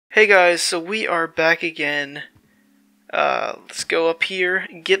Hey guys, so we are back again. Let's go up here,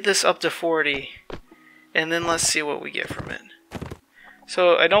 get this up to 40, and then let's see what we get from it.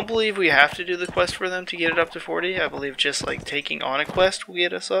 So I don't believe we have to do the quest for them to get it up to 40. I believe just like taking on a quest will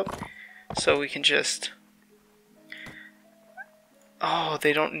get us up. So we can just... Oh,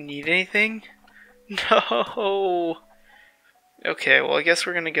 they don't need anything? No! Okay, well I guess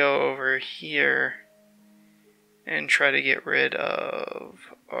we're gonna go over here and try to get rid of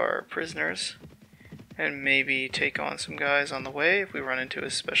our prisoners and maybe take on some guys on the way if we run into a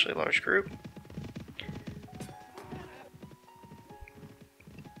especially large group.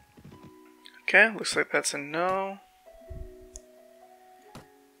 Okay, looks like that's a no.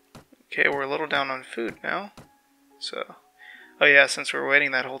 Okay, we're a little down on food now. So, oh yeah, since we're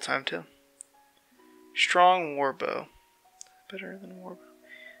waiting that whole time too. Strong warbow. Better than warbow.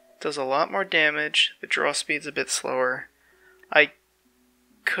 Does a lot more damage. The draw speed's a bit slower. I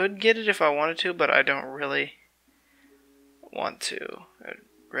could get it if I wanted to, but I don't really want to. I'd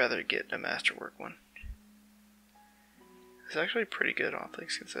rather get a masterwork one. It's actually pretty good, all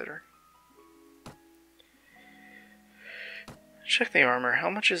things considered. Check the armor.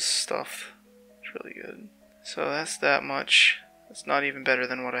 How much is stuff? It's really good. So that's that much. That's not even better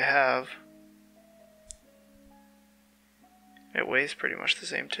than what I have. It weighs pretty much the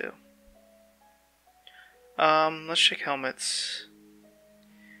same too. Let's check helmets.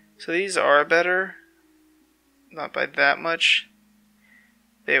 So these are better. Not by that much.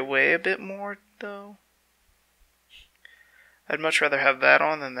 They weigh a bit more though. I'd much rather have that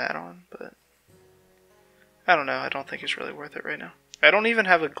on than that on, but I don't know, I don't think it's really worth it right now. I don't even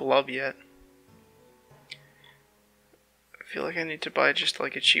have a glove yet. I feel like I need to buy just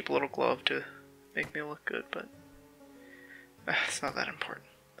like a cheap little glove to make me look good, but it's not that important.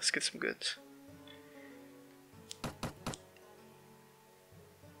 Let's get some goods.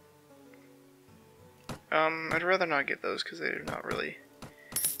 I'd rather not get those because they do not really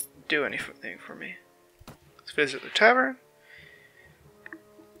do anything for me. Let's visit the tavern.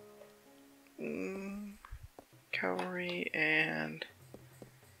 Cavalry and...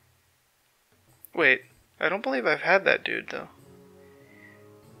 Wait, I don't believe I've had that dude though.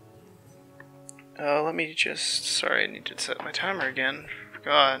 Let me just... Sorry, I need to set my timer again.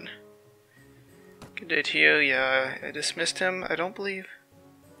 Forgot. Good day to you. Yeah, I dismissed him. I don't believe...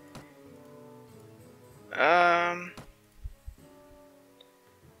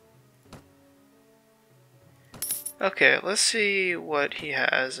 Okay, let's see what he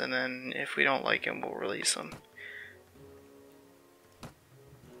has, and then if we don't like him, we'll release him.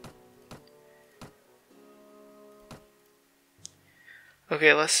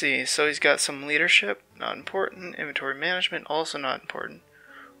 Okay, let's see. So he's got some leadership, not important. Inventory management, also not important.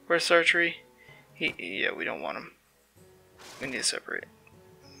 Where's archery? Yeah, we don't want him. We need to separate.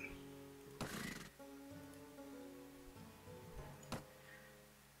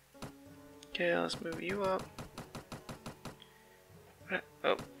 Okay, let's move you up.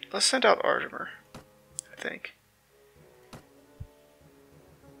 Oh, let's send out armor, I think.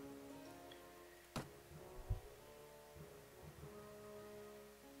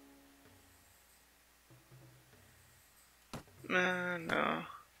 No.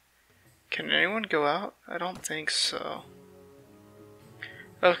 Can anyone go out? I don't think so.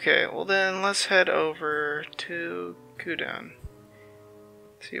 Okay, well then let's head over to Kudan.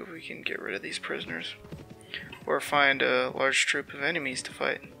 See if we can get rid of these prisoners. Or find a large troop of enemies to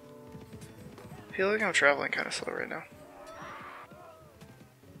fight. I feel like I'm traveling kind of slow right now.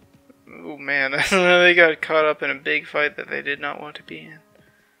 Oh man, they got caught up in a big fight that they did not want to be in.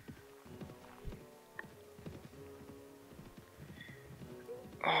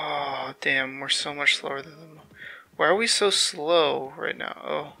 Oh, damn, we're so much slower than them. Why are we so slow right now?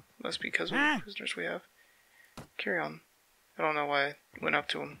 Oh, that's because of the prisoners we have. Carry on. I don't know why I went up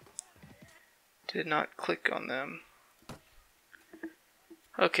to them. Did not click on them.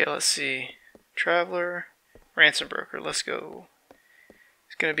 Okay, let's see. Traveler, ransom broker, let's go.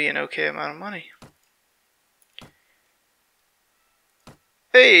 It's gonna be an okay amount of money.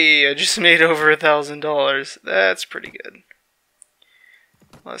 Hey, I just made over $1,000. That's pretty good.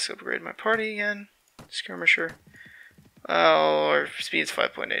 Let's upgrade my party again. Skirmisher. Oh, our speed's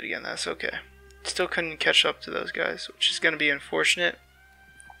 5.8 again, that's okay. Still couldn't catch up to those guys, which is going to be unfortunate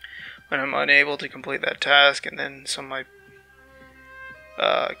when I'm unable to complete that task, and then some of my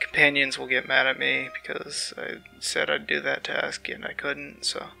companions will get mad at me because I said I'd do that task and I couldn't,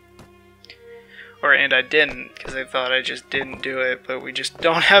 so... And I didn't, because they thought I just didn't do it, but we just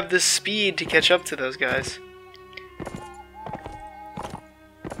don't have the speed to catch up to those guys.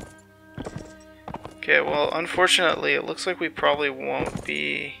 Okay, well, unfortunately, it looks like we probably won't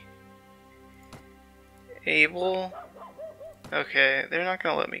be able... Okay, they're not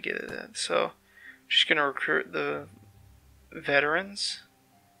going to let me get it, so I'm just going to recruit the veterans.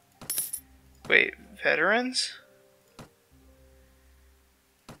 Wait, veterans?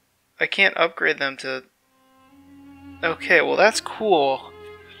 I can't upgrade them to... Okay, well that's cool,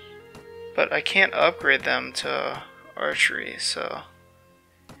 but I can't upgrade them to archery, so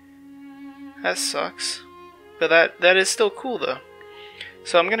that sucks. But that is still cool though.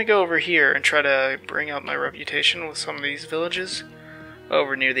 So I'm gonna go over here and try to bring up my reputation with some of these villages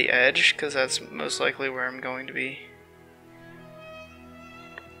over near the edge, because that's most likely where I'm going to be.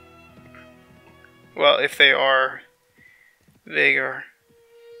 Well, if they are Vagar.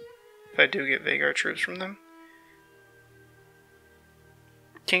 If I do get Vagar troops from them.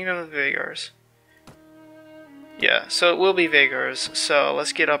 Kingdom of Vagars. Yeah, so it will be Vagars, so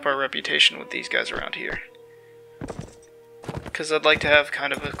let's get up our reputation with these guys around here. Because I'd like to have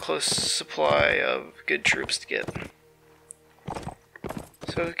kind of a close supply of good troops to get.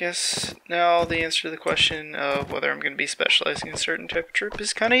 So I guess now the answer to the question of whether I'm going to be specializing in a certain type of troop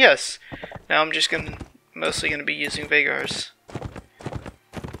is kind of yes. Now I'm just mostly going to be using Vagars.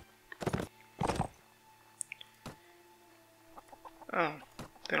 Oh,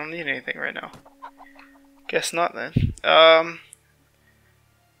 they don't need anything right now. Guess not then.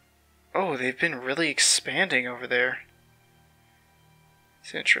 Oh, they've been really expanding over there.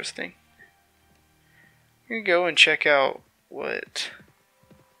 It's interesting. I'm gonna go and check out what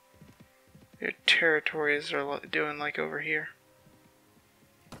their territories are doing like over here.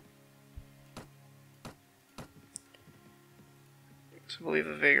 So I believe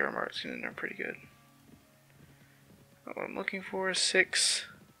the Vagar mark's in there pretty good. What I'm looking for is 6.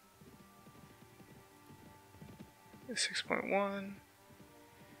 6.1.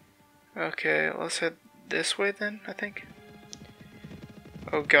 Okay, let's head this way then, I think.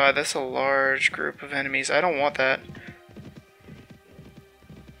 Oh god, that's a large group of enemies. I don't want that.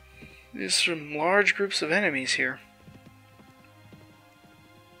 There's some large groups of enemies here.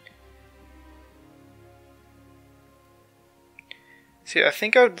 See, I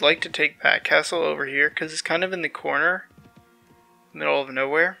think I would like to take that castle over here because it's kind of in the corner, middle of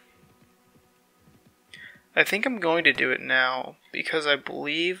nowhere. I think I'm going to do it now because I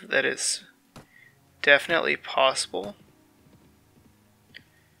believe that it's definitely possible.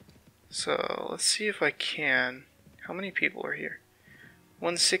 So let's see if I can. How many people are here?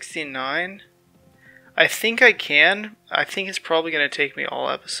 169. I think I can. I think it's probably going to take me all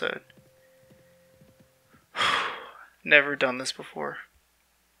episode. Never done this before.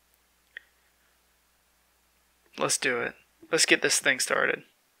 Let's do it. Let's get this thing started.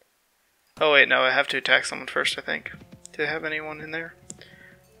 Oh wait, no, I have to attack someone first, I think. Do they have anyone in there?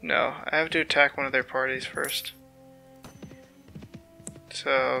 No, I have to attack one of their parties first.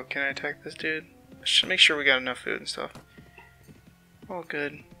 So, can I attack this dude? Should make sure we got enough food and stuff. All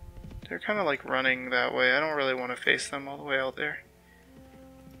good. They're kind of like running that way. I don't really want to face them all the way out there.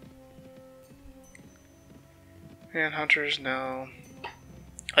 Manhunters, no.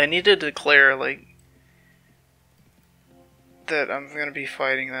 I need to declare, like, that I'm going to be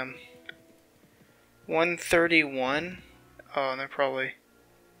fighting them. 131? Oh, and they're probably...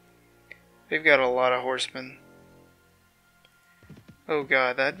 They've got a lot of horsemen. Oh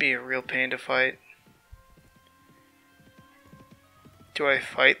god, that'd be a real pain to fight. Do I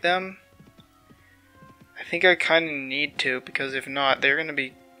fight them? I think I kind of need to, because if not, they're going to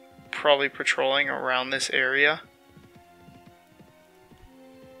be probably patrolling around this area.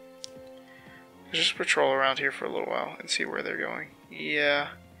 Just patrol around here for a little while and see where they're going. Yeah,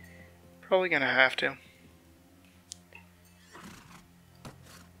 probably going to have to.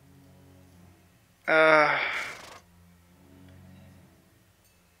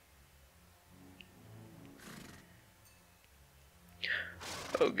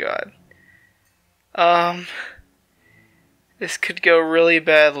 Oh god. This could go really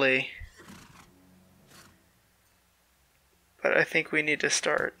badly. But I think we need to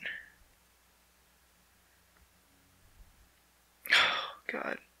start. Oh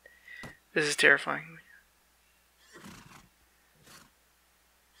god. This is terrifying.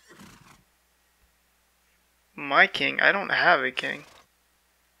 My king? I don't have a king.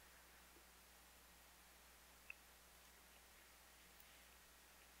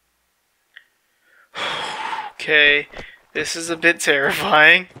 Okay, this is a bit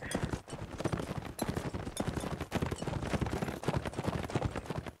terrifying.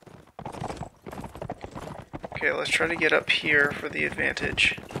 Okay, let's try to get up here for the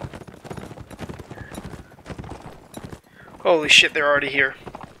advantage. Holy shit, they're already here.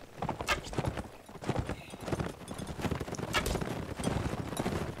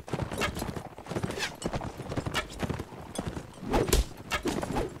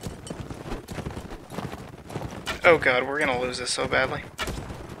 Oh god, we're gonna lose this so badly.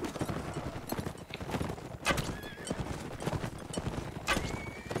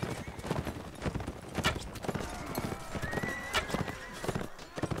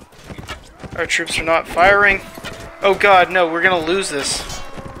 Our troops are not firing. Oh god, no, we're gonna lose this.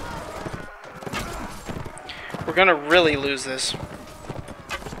 We're gonna really lose this.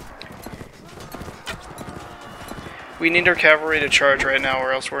 We need our cavalry to charge right now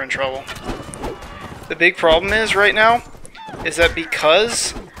or else we're in trouble. The big problem is right now is that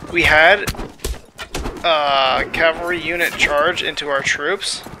because we had cavalry unit charge into our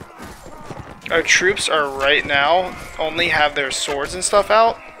troops are right now only have their swords and stuff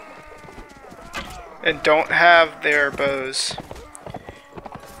out and don't have their bows.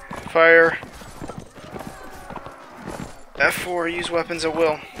 Fire. F4, use weapons at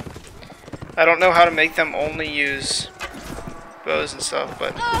will. I don't know how to make them only use bows and stuff,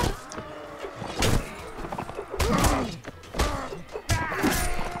 but...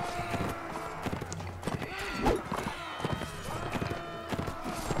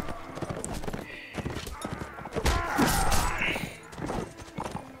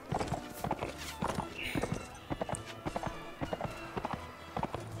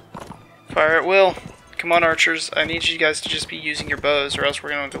 Fire at will. Come on, archers. I need you guys to just be using your bows or else we're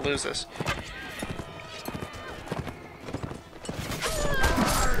going to lose this.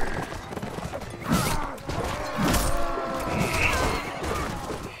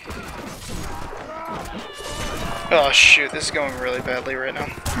 Oh shoot, this is going really badly right now.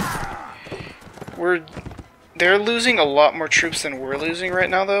 They're losing a lot more troops than we're losing right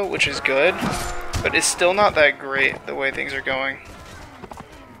now though, which is good. But it's still not that great the way things are going.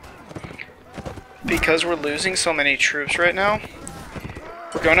 Because we're losing so many troops right now,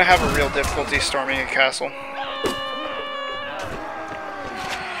 we're going to have a real difficulty storming a castle.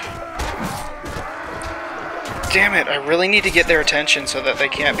 Damn it, I really need to get their attention so that they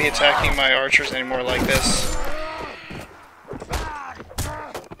can't be attacking my archers anymore like this.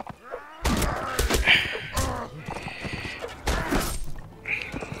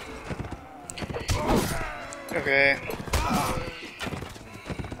 Okay.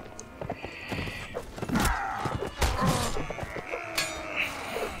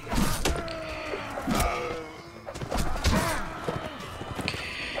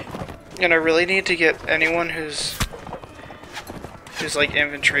 And I really need to get anyone who's like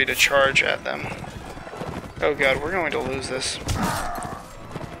infantry to charge at them. Oh god, we're going to lose this.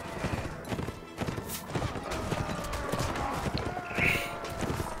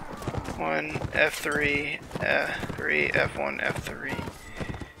 F3, F3, F1, F3.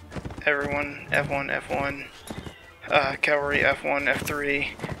 Everyone, F1, F1. Cavalry, F1, F3.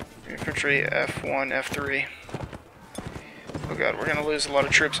 Infantry, F1, F3. Oh god, we're gonna lose a lot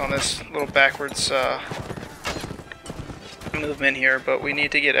of troops on this little backwards movement here, but we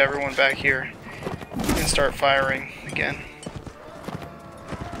need to get everyone back here and start firing again.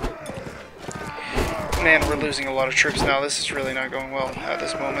 Man, we're losing a lot of troops now. This is really not going well at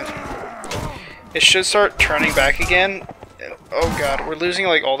this moment. It should start turning back again. Oh god, we're losing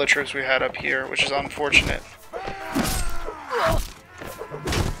like all the troops we had up here, which is unfortunate. Oh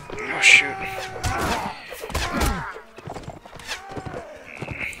shoot.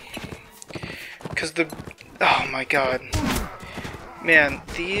 Because oh my god. Man,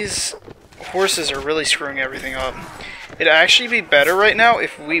 these horses are really screwing everything up. It'd actually be better right now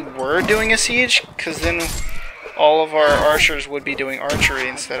if we were doing a siege, because then all of our archers would be doing archery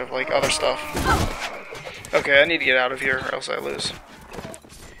instead of like other stuff. Okay, I need to get out of here or else I lose.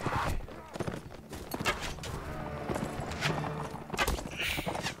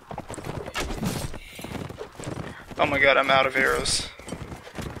 Oh my god, I'm out of arrows.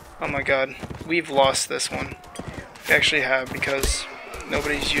 Oh my god, we've lost this one. We actually have, because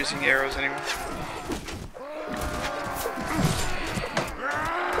nobody's using arrows anymore.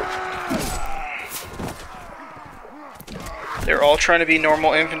 They're all trying to be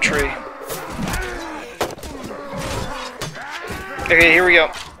normal infantry. Okay, here we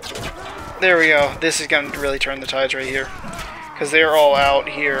go. There we go. This is going to really turn the tides right here. Because they're all out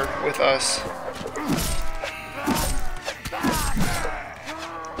here with us.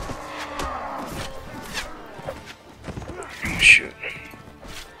 Oh, shoot.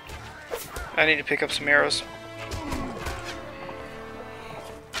 I need to pick up some arrows.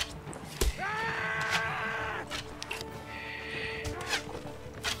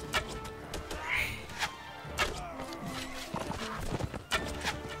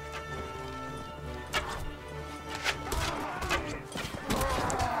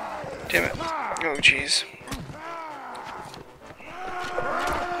 Damn it. Oh, jeez.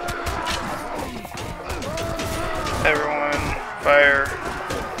 Everyone, fire.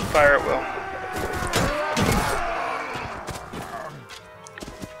 Fire at will.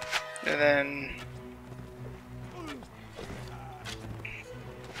 And then...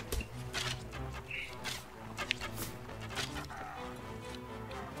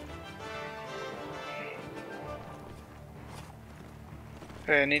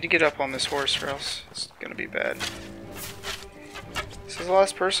 Okay, I need to get up on this horse or else it's gonna be bad. Is this the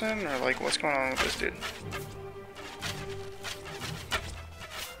last person? Or like, what's going on with this dude?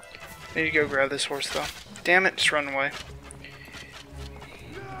 I need to go grab this horse though. Damn it, just run away.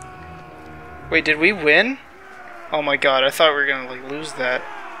 Wait, did we win? Oh my god, I thought we were gonna like lose that.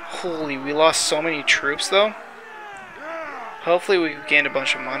 Holy, we lost so many troops though. Hopefully we gained a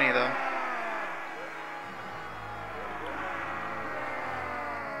bunch of money though.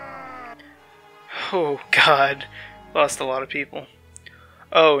 Oh god, lost a lot of people.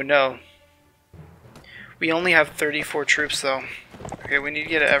 Oh no. We only have 34 troops though. Okay, we need to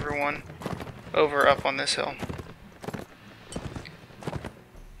get everyone over up on this hill.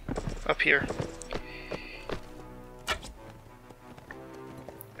 Up here.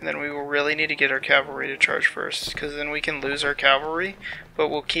 And then we will really need to get our cavalry to charge first, because then we can lose our cavalry, but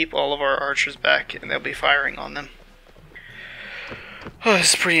we'll keep all of our archers back and they'll be firing on them. Oh,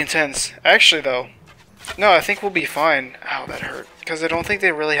 this is pretty intense. Actually though, no, I think we'll be fine. Ow, that hurt. Because I don't think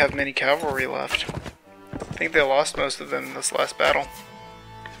they really have many cavalry left. I think they lost most of them in this last battle.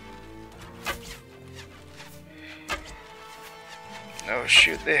 Oh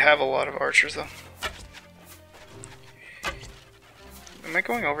shoot, they have a lot of archers though. Am I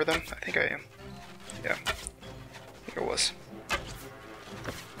going over them? I think I am. Yeah, I think I was.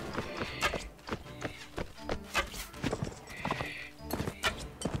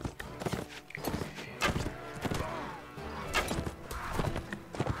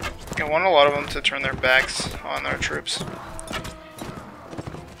 I want a lot of them to turn their backs on our troops.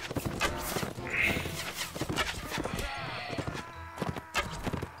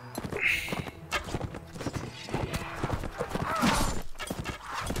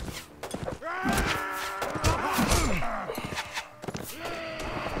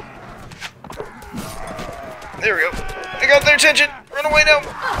 There we go. I got their attention. Run away now.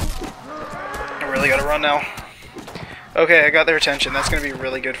 I really gotta run now. Okay, I got their attention. That's going to be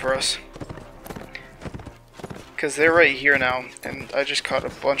really good for us. Because they're right here now, and I just caught a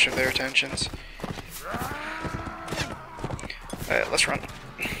bunch of their attentions. Alright, let's run.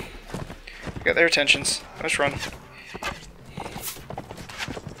 Got their attentions. Let's run.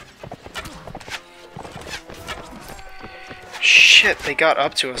 Shit, they got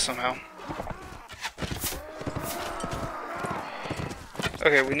up to us somehow.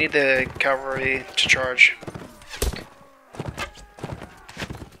 Okay, we need the cavalry to charge.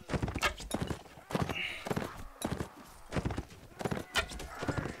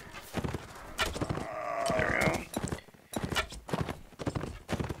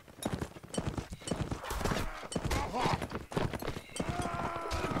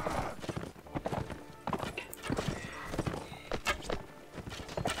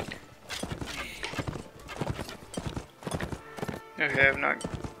 Okay, I've not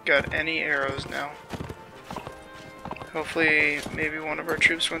got any arrows now. Hopefully, maybe one of our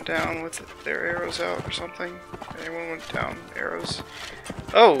troops went down with their arrows out or something. Anyone went down arrows?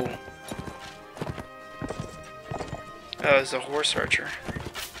 Oh! Oh, it's a horse archer.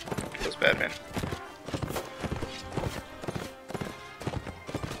 Feels bad, man.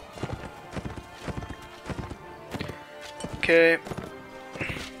 Okay.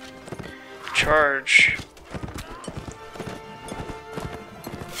 Charge.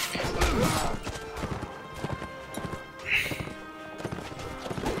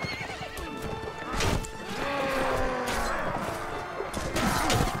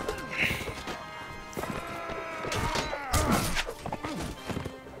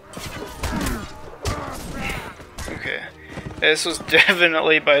 Okay. This was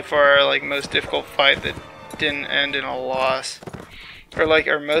definitely by far our most difficult fight that didn't end in a loss. Or like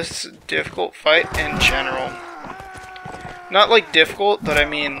our most difficult fight in general. Not like difficult, but I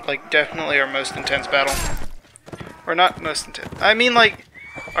mean like definitely our most intense battle. Or not most intense. I mean like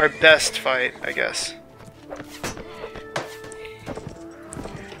our best fight, I guess.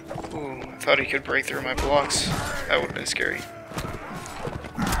 Ooh, I thought he could break through my blocks. That would have been scary.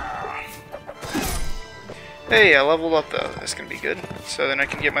 Hey, I leveled up though. That's gonna be good. So then I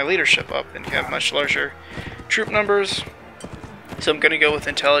can get my leadership up and have much larger troop numbers. So I'm gonna go with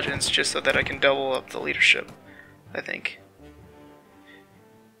intelligence just so that I can double up the leadership, I think.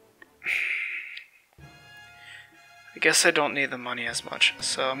 I guess I don't need the money as much,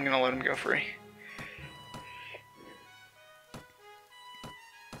 so I'm gonna let him go free.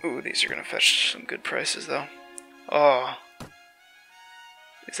 Ooh, these are gonna fetch some good prices though. Oh.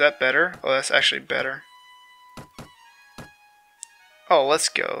 Is that better? Oh, that's actually better. Oh, let's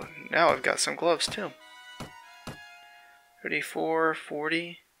go. Now I've got some gloves too. 34,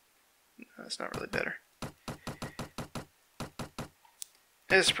 40. No, that's not really better.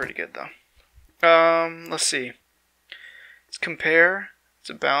 It's pretty good though. Let's see. Let's compare. It's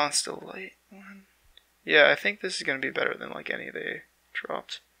a balanced light one. Yeah, I think this is gonna be better than like any they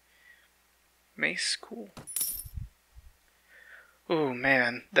dropped. Mace, cool. Oh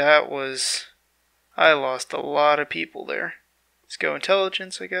man, that was... I lost a lot of people there. Let's go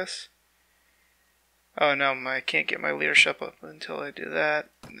intelligence, I guess. Oh no, I can't get my leadership up until I do that,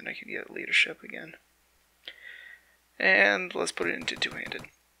 and then I can get leadership again. And let's put it into two-handed.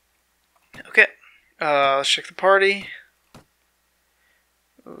 Okay, let's check the party.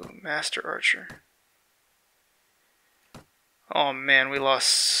 Ooh, Master Archer. Oh man, we lost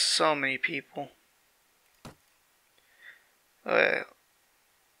so many people.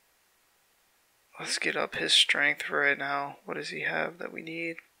 Let's get up his strength right now. What does he have that we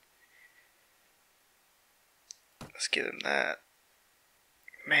need? Let's get him that.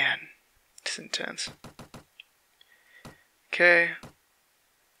 Man, it's intense. Okay.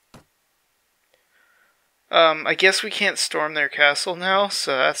 I guess we can't storm their castle now,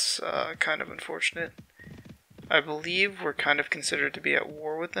 so that's kind of unfortunate. I believe we're kind of considered to be at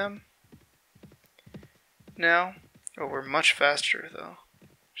war with them now. Oh, we're much faster though,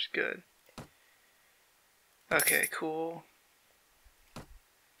 which is good. Okay, cool.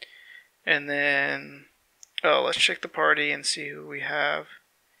 And then, oh, let's check the party and see who we have.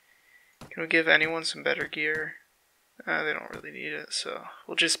 Can we give anyone some better gear? They don't really need it, so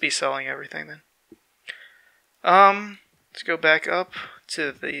we'll just be selling everything then. Let's go back up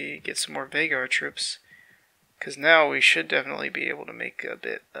to get some more Vagar troops, because now we should definitely be able to make a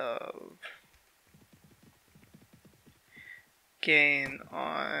bit of gain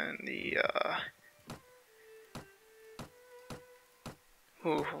on the,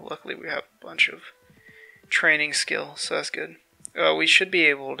 ooh, luckily we have a bunch of training skill, so that's good. We should be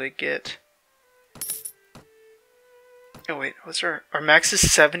able to get, oh wait, what's our max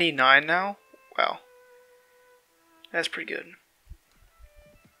is 79 now? Wow. That's pretty good.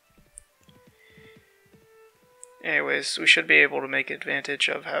 Anyways, we should be able to make advantage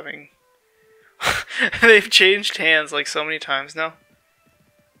of having... They've changed hands like so many times now.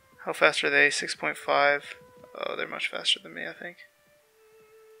 How fast are they? 6.5. Oh, they're much faster than me, I think.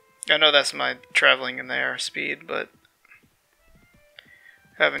 I know that's my traveling in the air speed, but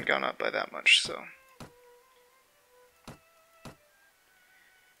haven't gone up by that much, so...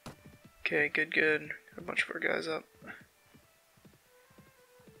 Okay, good. Got a bunch of our guys up.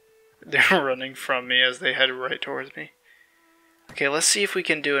 They're running from me as they head right towards me. Okay, let's see if we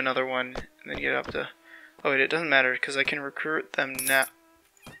can do another one and then get up to... Oh wait, it doesn't matter because I can recruit them now.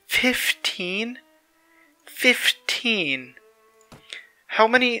 15? 15! How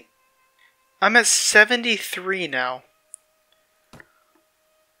many... I'm at 73 now.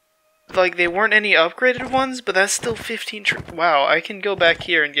 Like, they weren't any upgraded ones, but that's still 15 troops. Wow, I can go back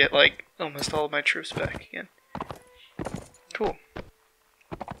here and get, like, almost all of my troops back again. Cool.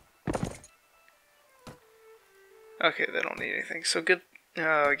 Okay, they don't need anything, so good.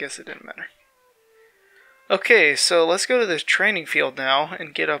 I guess it didn't matter. Okay, so let's go to this training field now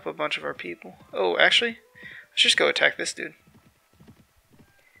and get up a bunch of our people. Oh, actually, let's just go attack this dude.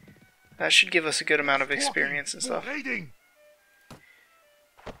 That should give us a good amount of experience and stuff.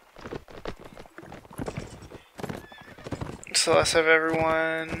 So let's have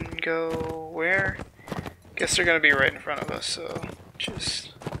everyone go where? Guess they're gonna be right in front of us, so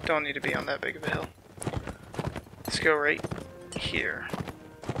just don't need to be on that big of a hill. Let's go right here.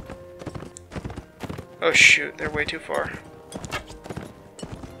 Oh shoot, they're way too far.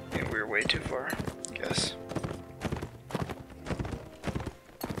 And we're way too far, I guess.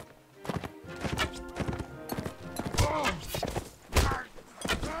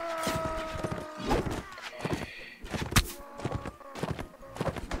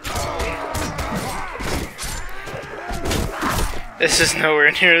 This is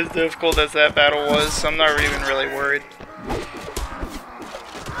nowhere near as difficult as that battle was, so I'm not even really worried.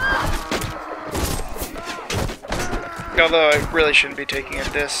 Although I really shouldn't be taking it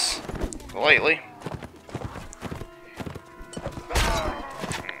this lightly.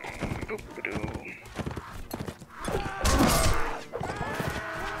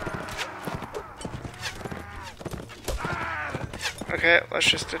 Okay, let's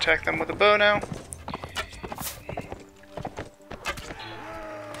just attack them with a bow now.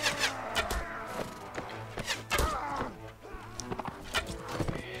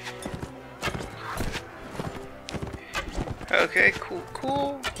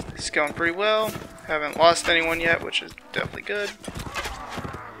 cool. It's going pretty well. Haven't lost anyone yet, which is definitely good.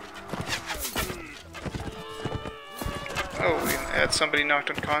 Oh, we had somebody knocked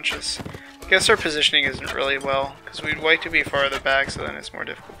unconscious. I guess our positioning isn't really well, because we'd like to be farther back, so then it's more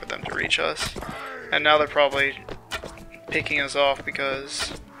difficult for them to reach us. And now they're probably picking us off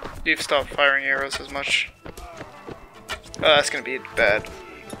because we've stopped firing arrows as much. That's gonna be bad.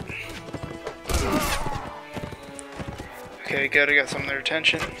 Okay, good, I got some of their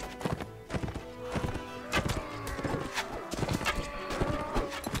attention.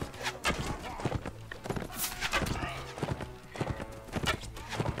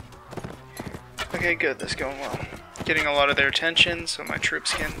 Okay, good, that's going well. Getting a lot of their attention, so my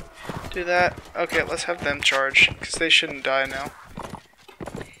troops can do that. Okay, let's have them charge, because they shouldn't die now.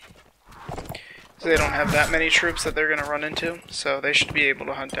 So they don't have that many troops that they're going to run into, so they should be able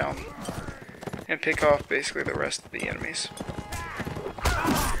to hunt down and pick off basically the rest of the enemies.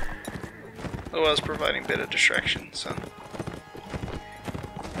 Otherwise providing a bit of distraction, so.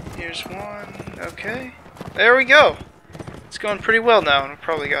 Here's one, okay. There we go! It's going pretty well now, and we've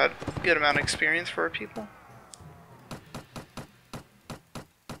probably got a good amount of experience for our people.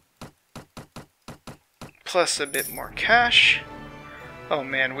 Plus a bit more cash. Oh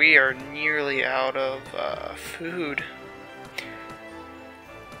man, we are nearly out of food.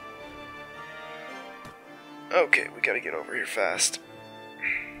 Okay, we gotta get over here fast.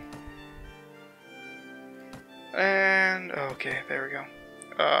 And, okay, there we go.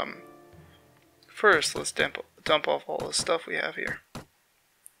 First, let's dump off all the stuff we have here.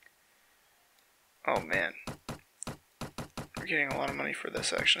 Oh man. We're getting a lot of money for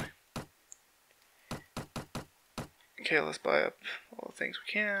this, actually. Okay, let's buy up all the things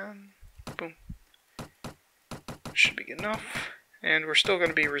we can. Boom. Should be good enough. And we're still going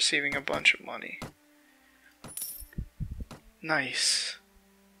to be receiving a bunch of money. Nice.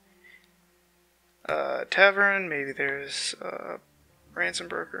 Tavern, maybe there's ransom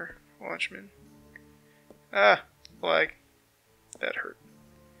broker, watchman. Ah, lag. That hurt.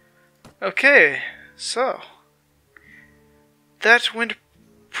 Okay, so that went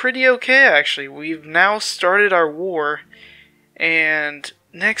pretty okay, actually. We've now started our war, and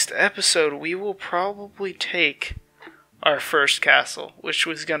next episode we will probably take our first castle, which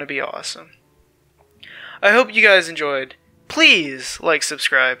was going to be awesome. I hope you guys enjoyed. Please like,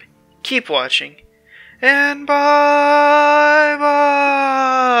 subscribe, keep watching, and bye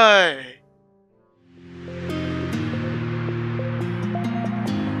bye!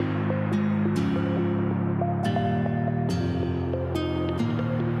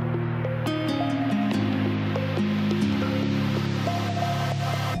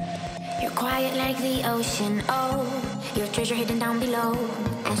 Quiet like the ocean, oh, your treasure hidden down below.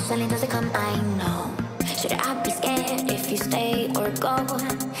 As silent does it come, I know. Should I be scared if you stay or go?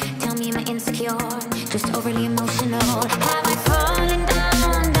 Tell me, am I insecure? Just overly emotional. Have I fallen down?